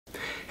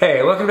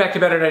Hey, welcome back to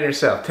Butternut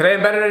Yourself. Today on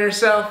Butternut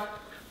Yourself,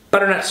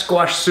 butternut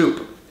squash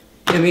soup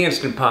in the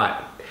Instant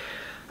Pot.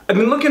 I've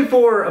been looking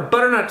for a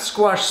butternut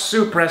squash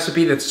soup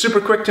recipe that's super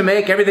quick to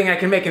make. Everything I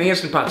can make in the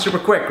Instant Pot, super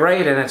quick,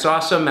 right? And it's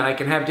awesome, and I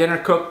can have dinner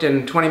cooked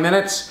in 20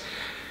 minutes.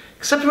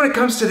 Except when it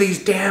comes to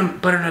these damn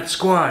butternut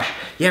squash.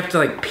 You have to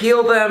like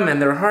peel them,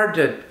 and they're hard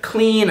to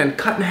clean and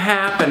cut in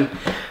half, and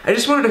I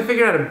just wanted to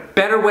figure out a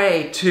better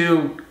way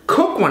to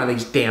cook one of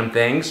these damn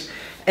things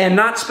and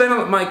not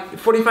spend my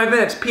 45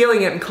 minutes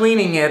peeling it and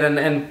cleaning it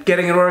and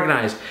getting it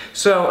organized.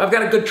 So I've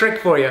got a good trick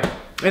for you,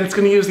 and it's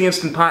going to use the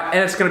Instant Pot,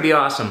 and it's going to be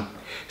awesome.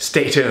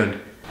 Stay tuned.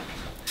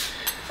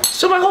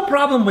 So my whole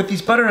problem with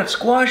these butternut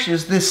squash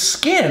is this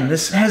skin.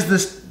 This has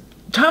this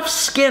tough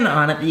skin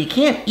on it that you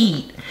can't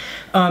eat.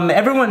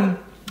 Everyone,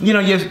 you know,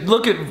 you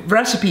look at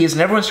recipes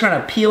and everyone's trying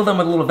to peel them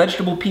with a little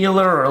vegetable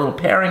peeler or a little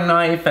paring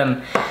knife,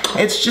 and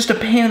it's just a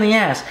pain in the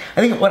ass.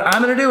 I think what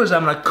I'm gonna do is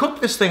I'm gonna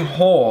cook this thing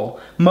whole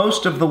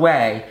most of the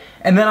way,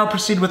 and then I'll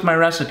proceed with my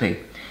recipe.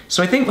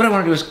 So I think what I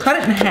wanna do is cut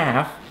it in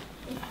half,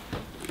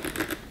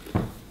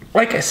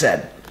 like I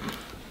said.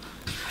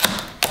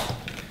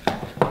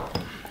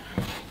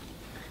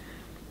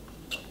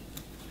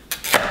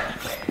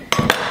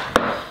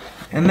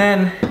 And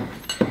then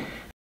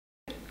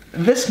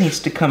this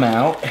needs to come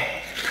out.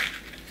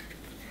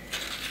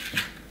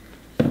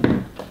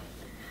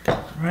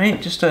 Right, I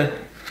just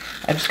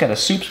got a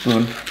soup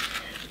spoon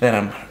that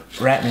I'm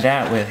ratting it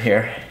out with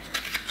here.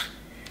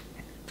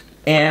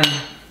 And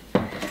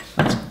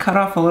let's cut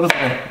off a little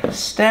bit of the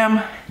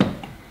stem.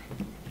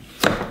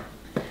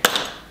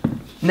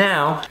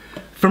 Now,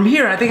 from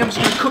here, I think I'm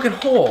just gonna cook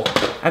it whole.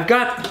 I've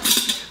got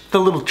the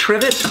little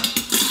trivet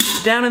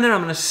down in there,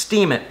 I'm gonna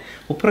steam it.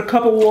 We'll put a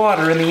cup of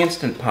water in the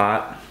Instant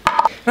Pot.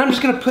 And I'm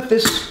just gonna put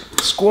this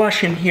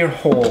squash in here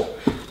whole.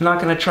 I'm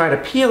not gonna try to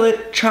peel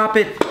it, chop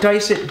it,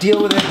 dice it,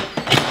 deal with it.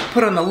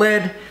 Put on the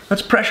lid,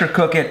 let's pressure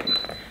cook it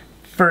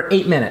for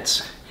 8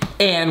 minutes.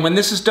 And when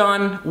this is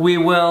done, we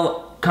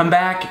will come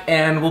back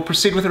and we'll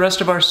proceed with the rest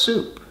of our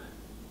soup.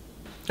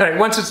 All right,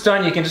 once it's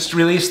done, you can just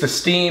release the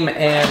steam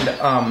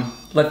and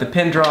let the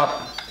pin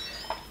drop,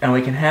 and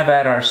we can have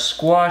at our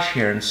squash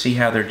here and see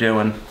how they're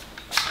doing.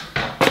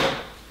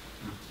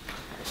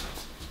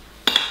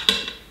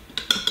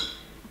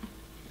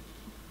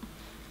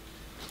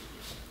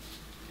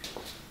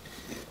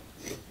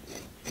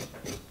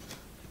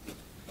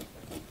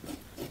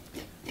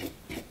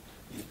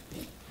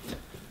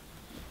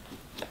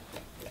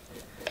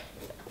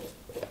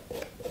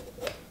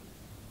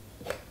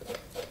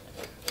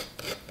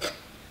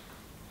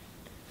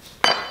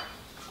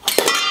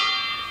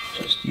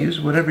 Use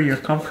whatever you're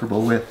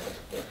comfortable with.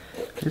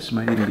 This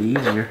might even be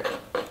easier.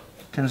 It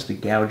tends to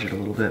gouge it a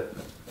little bit.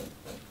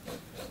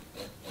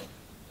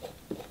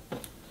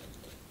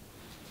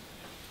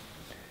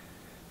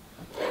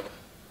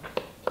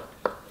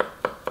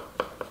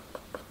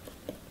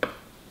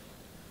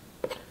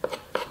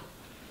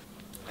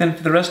 Then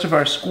for the rest of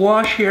our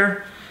squash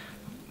here,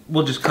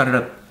 we'll just cut it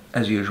up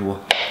as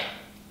usual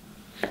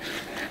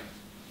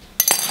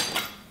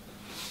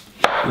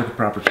with the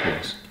proper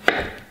tools.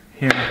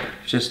 Here,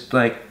 just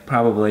like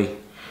probably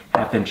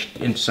half-inch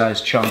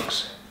size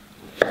chunks.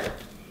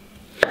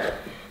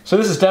 So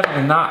this is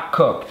definitely not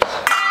cooked,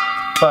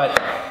 but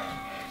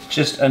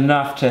just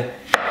enough to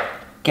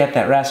get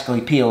that rascally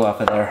peel off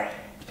of there.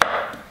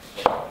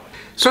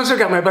 So once I've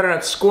got my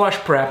butternut squash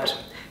prepped,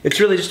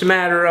 it's really just a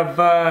matter of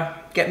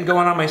getting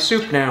going on my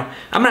soup now.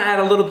 I'm gonna add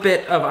a little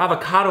bit of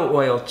avocado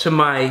oil to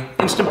my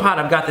Instant Pot.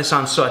 I've got this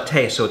on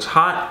saute, so it's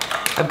hot.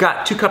 I've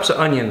got 2 cups of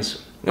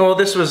onions. Well,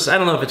 this was, I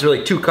don't know if it's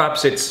really 2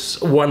 cups,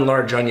 it's 1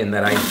 large onion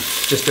that I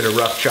just did a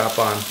rough chop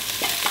on.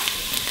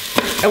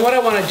 And what I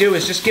want to do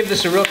is just give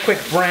this a real quick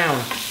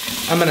brown.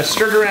 I'm going to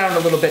stir it around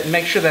a little bit and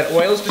make sure that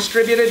oil is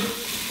distributed,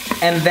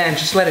 and then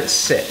just let it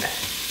sit.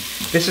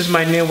 This is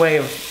my new way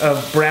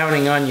of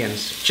browning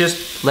onions.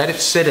 Just let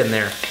it sit in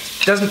there.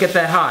 It doesn't get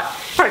that hot.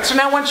 Alright, so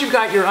now once you've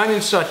got your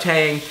onions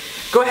sauteing,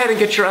 go ahead and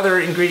get your other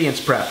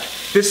ingredients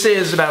prepped. This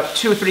is about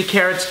 2 or 3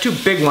 carrots, 2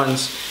 big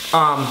ones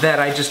that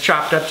I just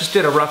chopped up, just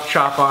did a rough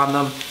chop on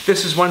them.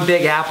 This is 1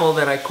 big apple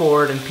that I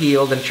cored and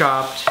peeled and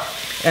chopped.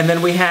 And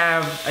then we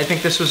have, I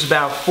think this was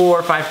about 4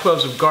 or 5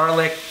 cloves of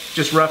garlic,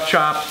 just rough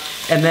chop.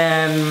 And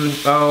then,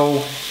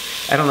 oh,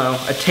 I don't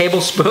know, a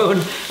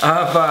tablespoon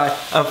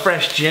of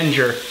fresh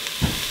ginger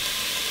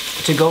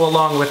to go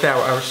along with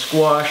our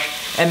squash.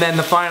 And then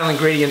the final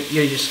ingredient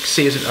you just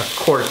see is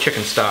a quart of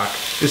chicken stock.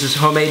 This is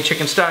homemade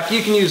chicken stock.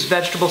 You can use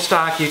vegetable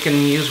stock, you can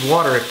use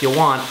water if you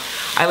want.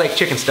 I like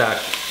chicken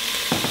stock.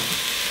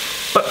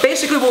 But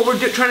basically what we're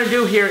trying to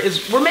do here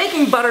is we're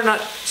making butternut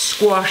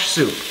squash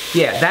soup.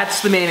 Yeah,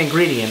 that's the main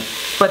ingredient.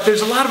 But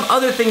there's a lot of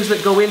other things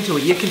that go into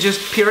it. You can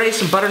just puree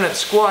some butternut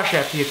squash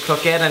after you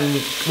cook it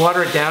and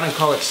water it down and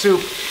call it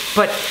soup.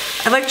 But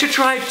I like to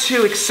try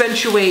to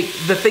accentuate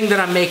the thing that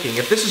I'm making.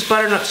 If this is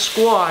butternut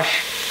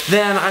squash,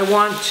 then I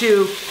want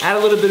to add a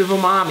little bit of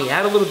umami,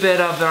 add a little bit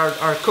of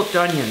our cooked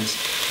onions,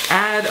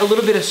 add a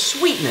little bit of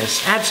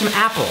sweetness, add some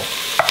apple,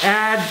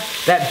 add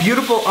that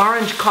beautiful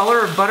orange color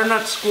of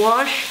butternut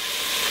squash,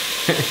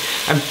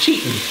 I'm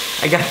cheating.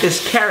 I got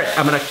this carrot.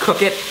 I'm gonna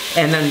cook it,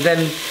 and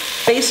then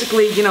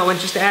basically, you know, and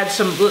just add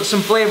some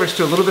flavors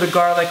to it. A little bit of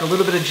garlic, a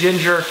little bit of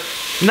ginger.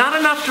 Not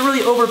enough to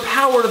really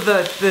overpower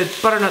the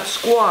butternut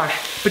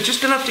squash, but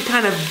just enough to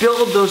kind of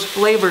build those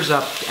flavors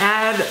up.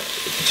 Add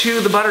to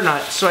the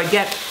butternut so I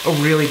get a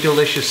really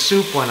delicious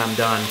soup when I'm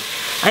done.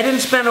 I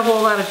didn't spend a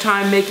whole lot of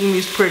time making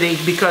these pretty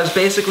because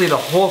basically the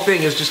whole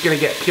thing is just gonna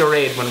get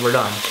pureed when we're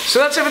done. So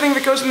that's everything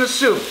that goes in the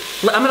soup.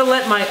 I'm gonna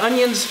let my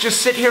onions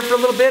just sit here for a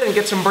little bit and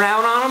get some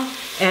brown on them.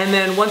 And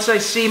then once I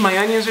see my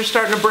onions are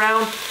starting to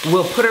brown,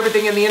 we'll put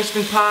everything in the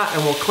Instant Pot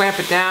and we'll clamp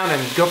it down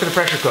and go for the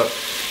pressure cook.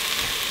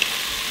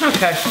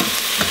 Okay,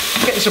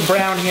 getting some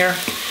brown here.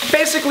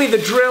 Basically the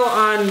drill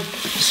on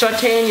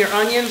sauteing your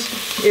onions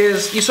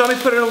is, you saw me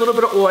put in a little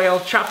bit of oil,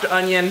 chopped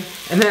onion,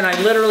 and then I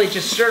literally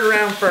just stirred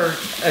around for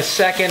a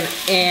second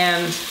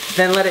and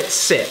then let it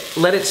sit.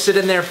 Let it sit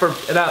in there for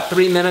about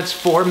 3 minutes,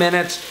 4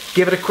 minutes,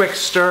 give it a quick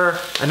stir,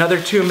 another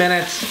 2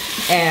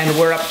 minutes, and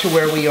we're up to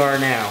where we are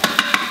now.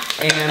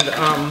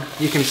 And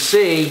you can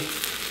see,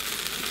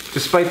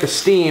 despite the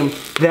steam,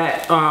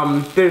 that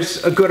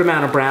there's a good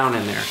amount of brown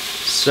in there.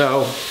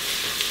 So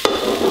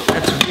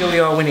that's really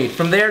all we need.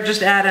 From there,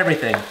 just add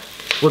everything.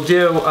 We'll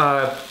do,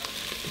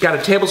 got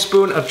a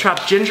tablespoon of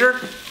chopped ginger.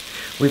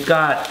 We've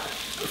got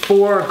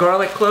 4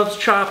 garlic cloves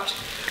chopped.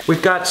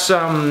 We've got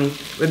some,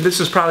 this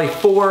is probably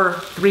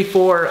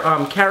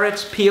 3-4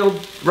 carrots,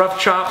 peeled, rough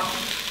chop.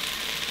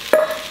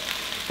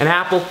 An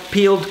apple,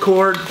 peeled,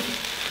 cored.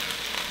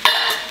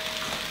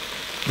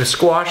 The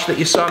squash that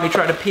you saw me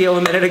try to peel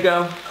a minute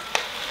ago.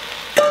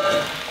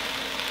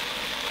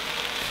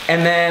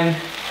 And then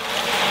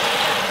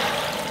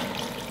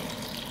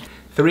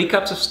 3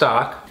 cups of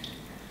stock.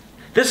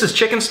 This is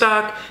chicken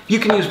stock. You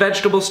can use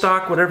vegetable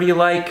stock, whatever you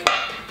like.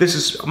 This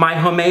is my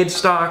homemade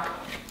stock.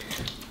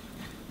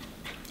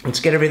 Let's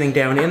get everything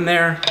down in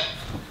there.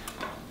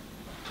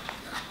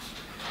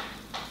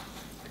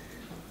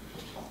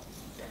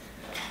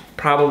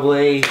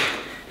 Probably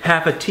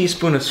half a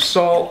teaspoon of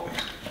salt.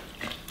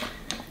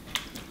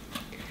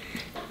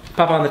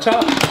 Pop on the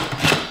top.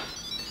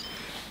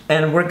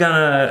 And we're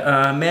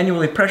gonna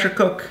manually pressure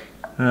cook,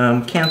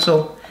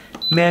 cancel,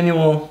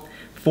 manual,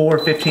 for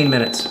 15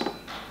 minutes.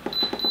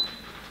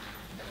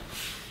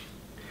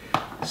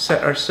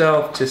 Set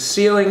ourselves to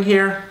sealing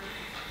here,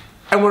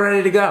 and we're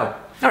ready to go.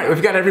 All right,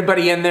 we've got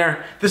everybody in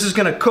there. This is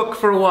gonna cook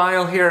for a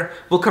while here.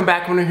 We'll come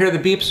back when we hear the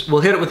beeps.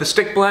 We'll hit it with a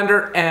stick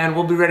blender, and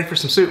we'll be ready for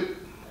some soup.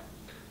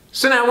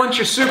 So now once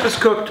your soup is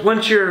cooked,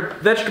 once your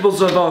vegetables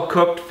have all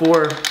cooked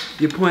for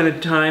the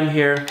appointed time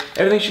here,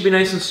 everything should be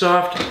nice and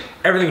soft.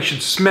 Everything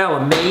should smell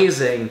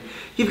amazing.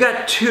 You've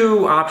got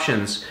 2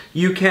 options.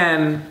 You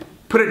can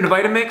put it in a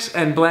Vitamix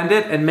and blend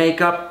it and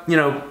make up, you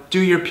know, do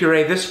your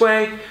puree this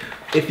way.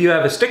 If you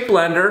have a stick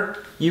blender,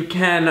 you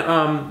can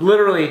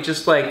literally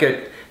just like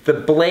the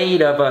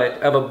blade of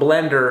a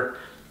blender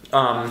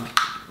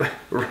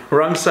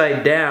wrong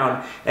side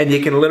down, and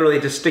you can literally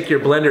just stick your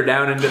blender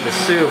down into the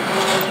soup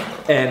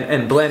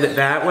and blend it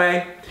that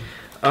way.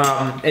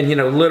 And you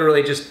know,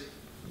 literally just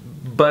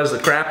buzz the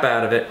crap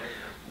out of it.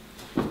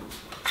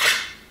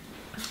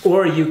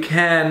 Or you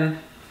can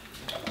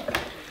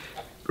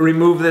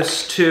remove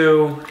this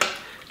to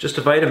just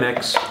a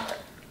Vitamix.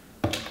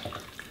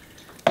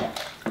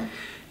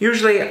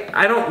 Usually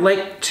I don't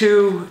like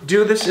to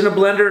do this in a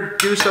blender,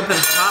 do something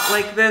hot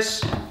like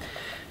this.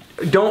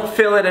 Don't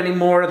fill it any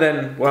more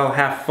than, well,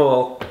 half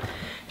full.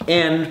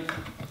 And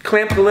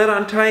clamp the lid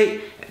on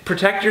tight,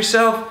 protect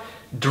yourself,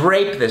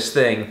 drape this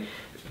thing.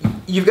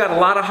 You've got a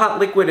lot of hot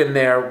liquid in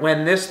there.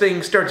 When this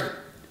thing starts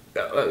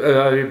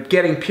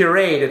getting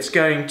pureed, it's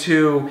going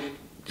to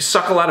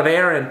suck a lot of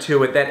air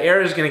into it. That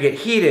air is going to get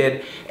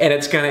heated and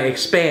it's going to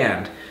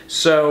expand.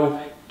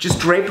 So just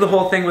drape the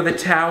whole thing with a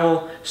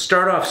towel,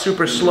 start off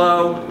super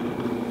slow,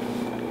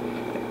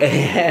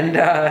 and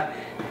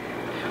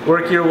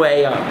work your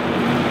way up.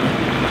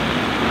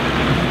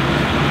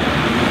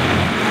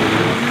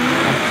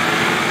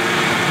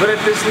 But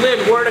if this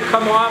lid were to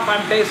come off,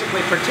 I'm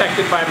basically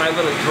protected by my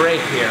little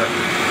drape here.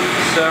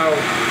 So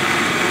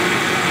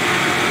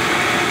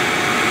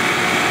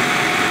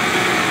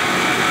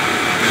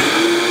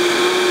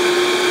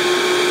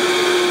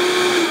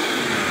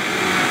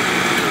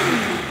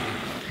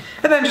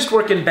and then just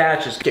work in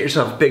batches. Get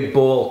yourself a big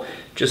bowl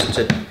just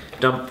to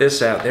dump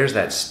this out. There's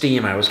that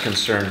steam I was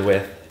concerned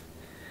with.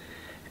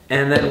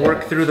 And then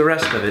work through the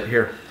rest of it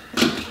here.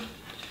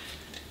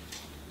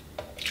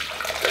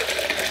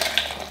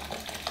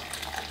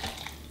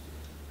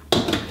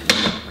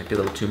 Might be a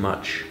little too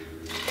much.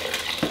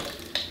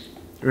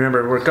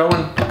 Remember, we're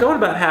going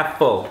about half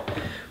full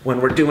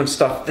when we're doing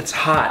stuff that's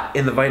hot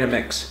in the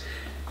Vitamix.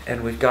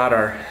 And we've got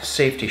our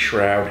safety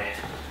shroud.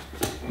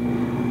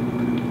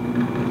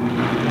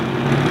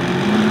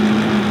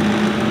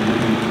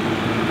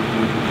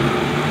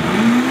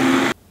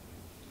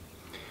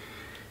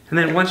 And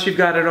then once you've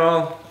got it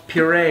all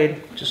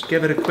pureed, just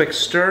give it a quick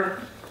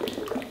stir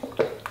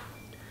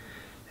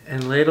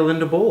and ladle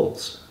into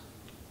bowls.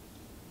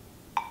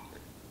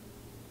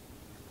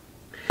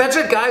 That's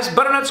it, guys.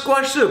 Butternut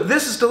squash soup.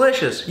 This is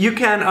delicious. You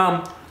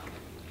can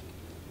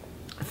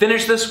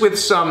finish this with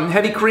some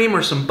heavy cream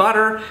or some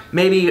butter,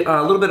 maybe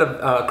a little bit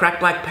of cracked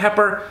black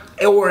pepper,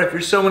 or if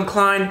you're so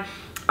inclined,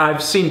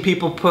 I've seen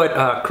people put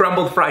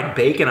crumbled fried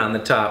bacon on the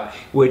top,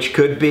 which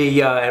could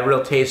be a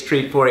real taste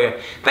treat for you.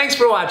 Thanks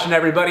for watching,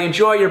 everybody.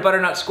 Enjoy your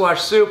butternut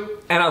squash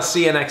soup, and I'll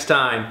see you next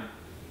time.